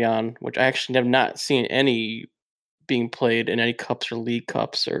Sylveon, which I actually have not seen any being played in any cups or league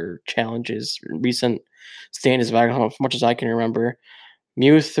cups or challenges recent standings as much as I can remember.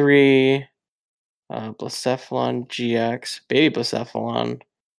 Mew 3, Blacephalon GX, Baby Blacephalon,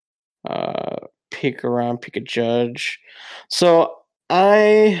 Pika-Judge. So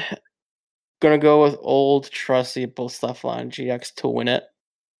I gonna go with old trusty Blacephalon GX to win it.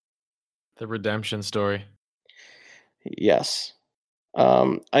 The redemption story. Yes.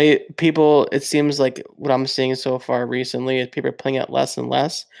 It seems like what I'm seeing so far recently is people are playing it less and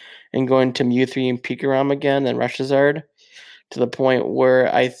less and going to Mew 3 and Pikarom again and Reshazard to the point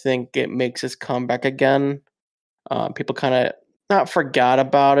where I think it makes its comeback again. People kind of not forgot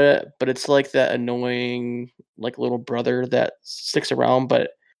about it, but it's like that annoying like little brother that sticks around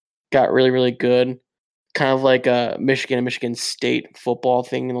but got really, really good. Kind of like a Michigan State football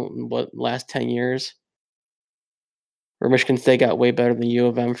thing in last 10 years. Where Michigan State got way better than U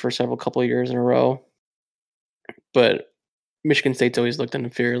of M for couple of years in a row. But Michigan State's always looked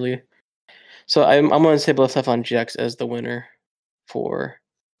inferiorly. So I'm going to say Blacephalon GX as the winner for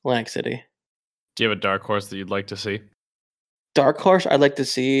Atlantic City. Do you have a dark horse that you'd like to see? Dark horse I'd like to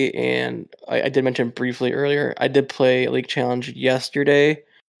see, and I did mention briefly earlier, I did play a League Challenge yesterday.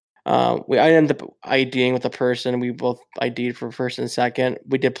 I ended up IDing with a person. We both ID'd for first and second.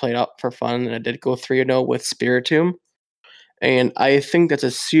 We did play it out for fun, and I did go 3-0 with Spiritomb. And I think that's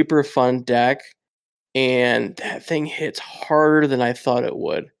a super fun deck, and that thing hits harder than I thought it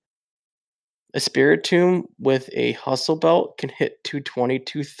would. A Spiritomb with a Hustle Belt can hit 220,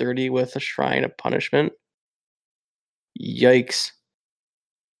 230 with a Shrine of Punishment. Yikes.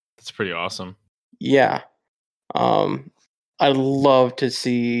 That's pretty awesome. Yeah. I'd love to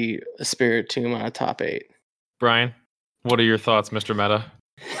see a Spiritomb on a top 8. Brian, what are your thoughts, Mr. Meta?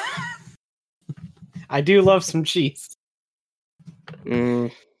 I do love some cheese. Meta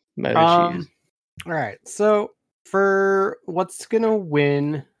cheese. All right. So for what's gonna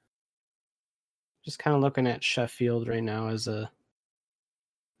win Just kind of looking at Sheffield right now as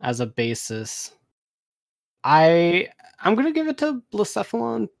a basis. I'm gonna give it to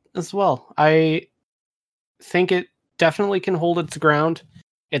Blacephalon as well. I think it definitely can hold its ground.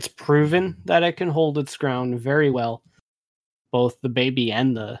 It's proven that it can hold its ground very well, both the baby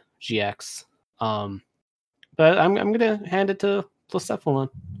and the GX. But I'm gonna hand it to Blacephalon.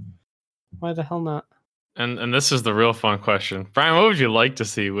 Why the hell not? And this is the real fun question. Brian, what would you like to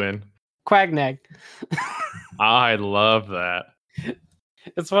see win? Quagnag. I love that.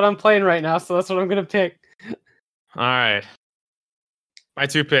 It's what I'm playing right now, so that's what I'm gonna pick. All right. My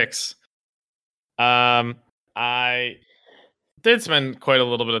 2 picks. I did spend quite a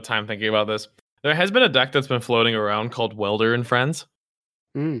little bit of time thinking about this. There has been a deck that's been floating around called Welder and Friends.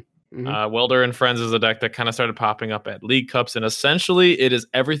 Welder and Friends is a deck that kind of started popping up at League Cups, and essentially it is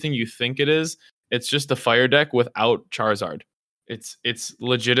everything you think it is. It's just a fire deck without Charizard. It's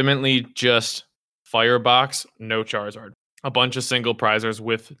legitimately just Firebox, no Charizard. A bunch of single prizers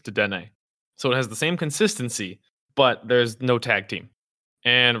with Dedenne. So it has the same consistency, but there's no tag team.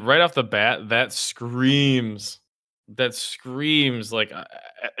 And right off the bat, that screams like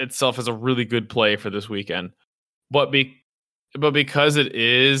itself as a really good play for this weekend. But because it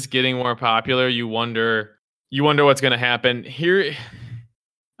is getting more popular, you wonder what's going to happen. Here,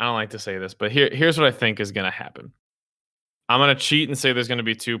 I don't like to say this, but here's what I think is going to happen. I'm going to cheat and say there's going to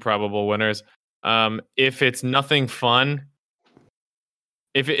be 2 probable winners. If it's nothing fun,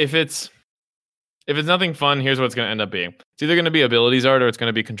 if it's nothing fun, here's what it's going to end up being. It's either going to be abilities art or it's going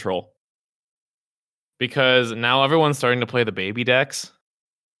to be control. Because now everyone's starting to play the baby decks.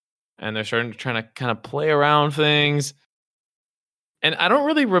 And they're trying to kind of play around things. And I don't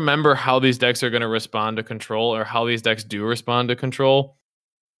really remember how these decks are going to respond to control or how these decks do respond to control.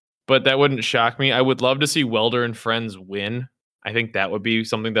 But that wouldn't shock me. I would love to see Welder and Friends win. I think that would be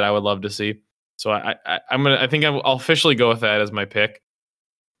something that I would love to see. So I think I'll officially go with that as my pick.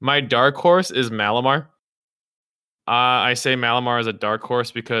 My dark horse is Malamar. I say Malamar is a dark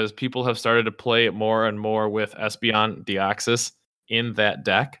horse because people have started to play it more and more with Espeon Deoxys in that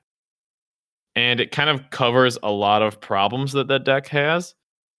deck. And it kind of covers a lot of problems that deck has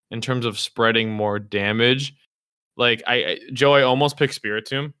in terms of spreading more damage. Like, Joe, I almost picked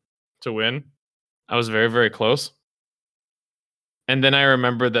Spiritomb to win. I was very, very close. And then I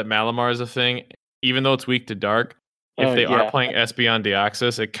remembered that Malamar is a thing. Even though it's weak to dark, if they are playing Espeon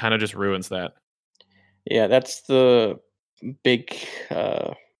Deoxys, it kind of just ruins that. Yeah, that's the big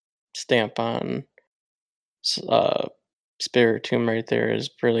stamp on Spiritomb right there is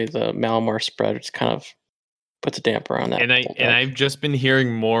really the Malamar spread. It's kind of puts a damper on that. And I've just been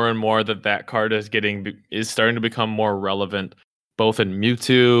hearing more and more that card is starting to become more relevant, both in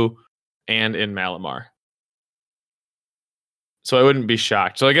Mewtwo and in Malamar. So I wouldn't be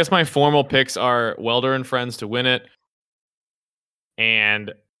shocked. So I guess my formal picks are Welder and Friends to win it,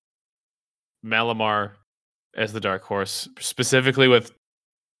 and Malamar as the dark horse, specifically with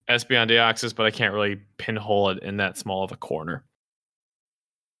Espeon Deoxys, but I can't really pinhole it in that small of a corner.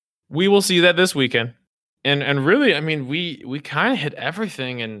 We will see that this weekend. And really, I mean, we kind of hit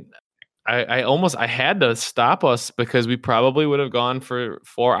everything, and I had to stop us because we probably would have gone for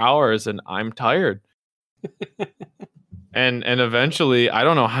 4 hours, and I'm tired. and eventually, I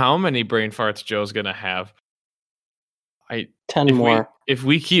don't know how many brain farts Joe's gonna have. 10 more. If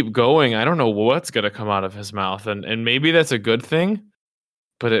we keep going, I don't know what's gonna come out of his mouth, and maybe that's a good thing,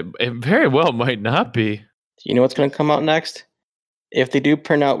 but it very well might not be. You know what's gonna come out next? If they do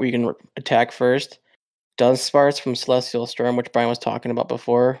print out, we can attack first. Dunsparce from Celestial Storm, which Brian was talking about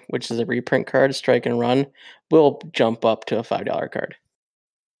before, which is a reprint card, strike and run, will jump up to a $5 card.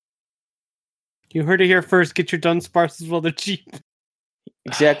 You heard it here first. Get your Dunsparces while they're cheap.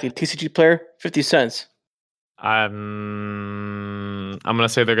 Exactly. TCG player, 50 cents. I'm gonna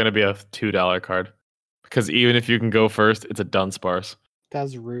say they're gonna be a $2 card because even if you can go first, it's a Dunsparce.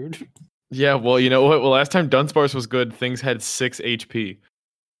 That's rude. Yeah, well, you know what? Well, last time Dunsparce was good, things had 6 HP.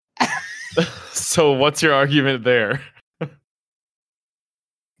 So what's your argument there?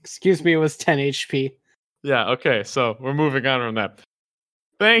 Excuse me, it was 10 HP. Yeah, okay, so we're moving on from that.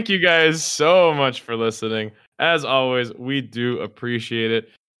 Thank you guys so much for listening. As always, we do appreciate it.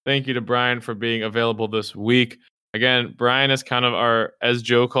 Thank you to Brian for being available this week. Again, Brian is kind of our, as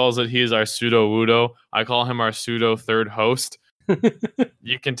Joe calls it, he is our pseudo-wudo. I call him our pseudo-third host.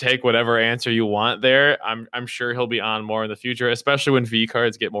 You can take whatever answer you want there. I'm sure he'll be on more in the future, especially when V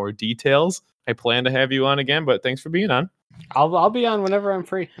cards get more details. I plan to have you on again, but thanks for being on. I'll be on whenever I'm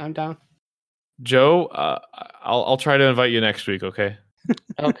free. I'm down. Joe, I'll try to invite you next week, okay?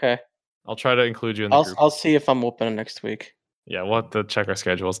 Okay. I'll try to include you in the group. I'll see if I'm open next week. Yeah, we'll have to check our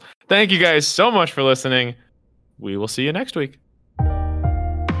schedules. Thank you guys so much for listening. We will see you next week.